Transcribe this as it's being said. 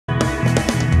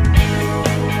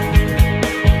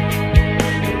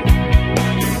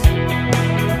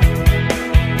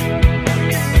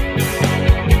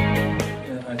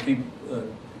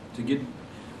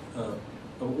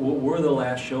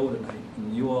show tonight,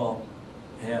 and you all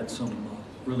had some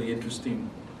really interesting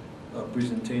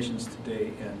presentations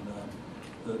today. And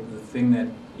the thing that,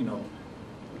 you know,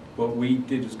 what we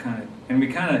did was kind of, and we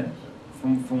kind of,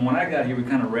 from when I got here, we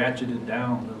kind of ratcheted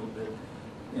down a little bit.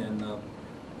 And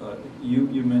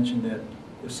you mentioned that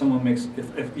if someone makes,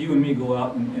 if you and me go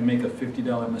out and make a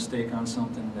 $50 mistake on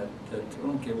something, that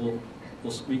okay,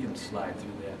 we can slide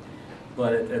through that.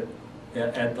 But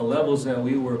at the levels that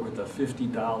we work with, a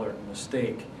 $50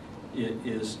 mistake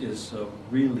is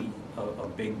really a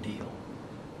big deal.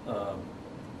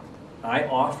 I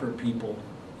offer people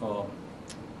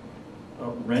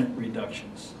rent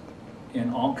reductions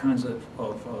and all kinds of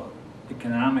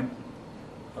economic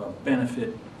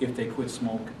benefit if they quit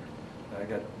smoking. I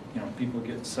got, you know, people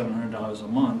get $700 a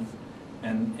month,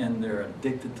 and they're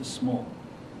addicted to smoke,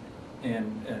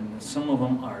 and some of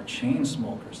them are chain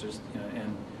smokers. There's, you know,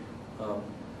 and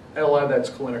a lot of that's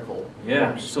clinical.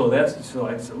 Yeah, so I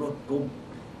said, look, go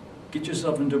get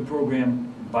yourself into a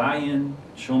program, buy in,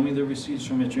 show me the receipts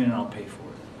from it, and I'll pay for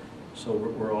it. So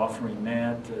we're offering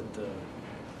that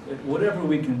at whatever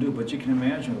we can do. But you can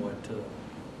imagine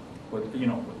what you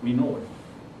know. We know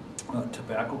what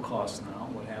tobacco costs now.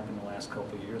 What happened in the last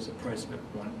couple of years? The price of it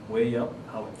went way up.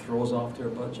 How it throws off their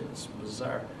budget. It's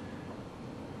bizarre.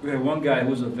 We had one guy who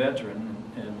was a veteran,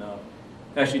 and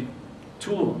actually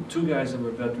two of them, two guys that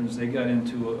were veterans. They got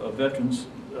into a veterans.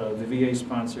 The VA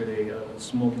sponsored a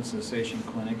smoking cessation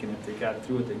clinic, and if they got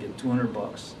through it, they get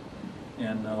 $200.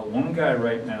 And one guy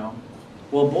right now,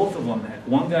 well, both of them had.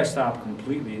 One guy stopped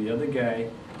completely. The other guy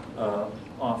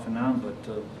off and on, but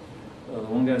the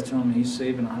one guy's telling me he's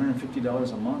saving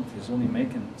 $150 a month. He's only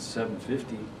making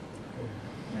 $750.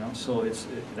 You know, so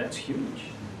that's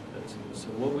huge. So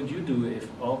what would you do if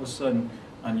all of a sudden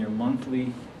on your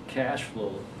monthly cash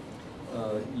flow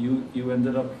you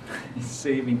ended up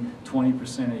saving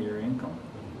 20% of your income?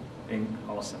 And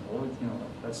all of a sudden, well, you know,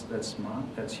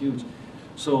 that's huge.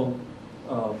 So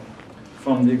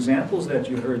from the examples that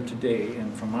you heard today,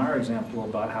 and from our example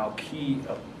about how key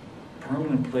a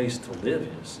permanent place to live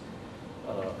is,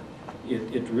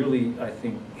 it really, I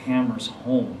think, hammers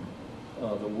home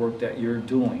the work that you're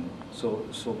doing. So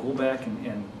go back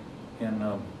and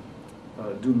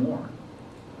do more.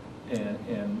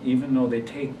 And even though they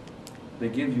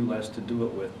give you less to do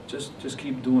it with, just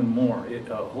keep doing more.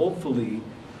 Hopefully,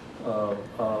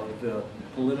 the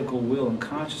political will and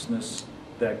consciousness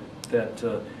that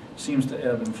seems to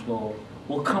ebb and flow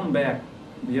will come back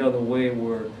the other way,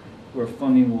 where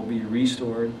funding will be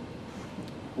restored,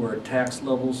 where tax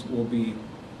levels will be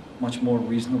much more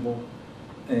reasonable,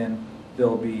 and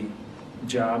there'll be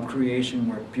job creation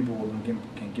where people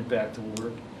can get back to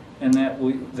work, and that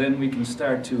then we can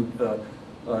start to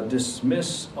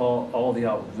dismiss all the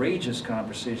outrageous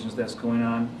conversations that's going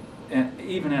on, and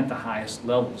even at the highest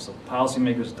levels. The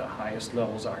policymakers at the highest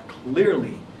levels are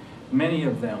clearly, many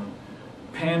of them,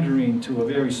 pandering to a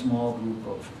very small group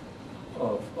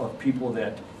of people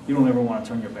that you don't ever want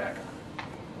to turn your back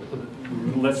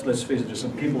on. Let's face it, there's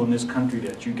some people in this country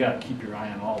that you got to keep your eye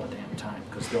on all the damn time,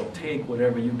 because they'll take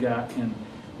whatever you got and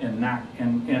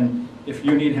if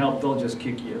you need help, they'll just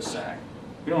kick you aside.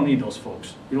 We don't need those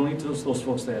folks. We don't need those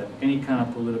folks that have any kind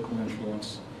of political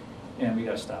influence, and we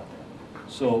got to stop that.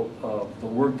 So the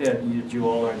work that you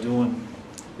all are doing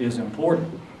is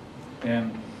important,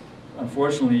 and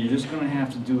unfortunately, you're just going to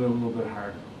have to do it a little bit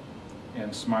harder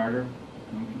and smarter,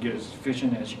 and get as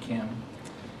efficient as you can.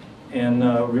 And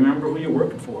remember who you're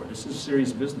working for. This is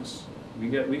serious business. We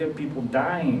got people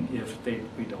dying if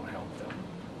we don't help them.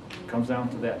 It comes down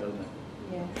to that, doesn't it?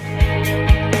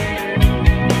 Yeah.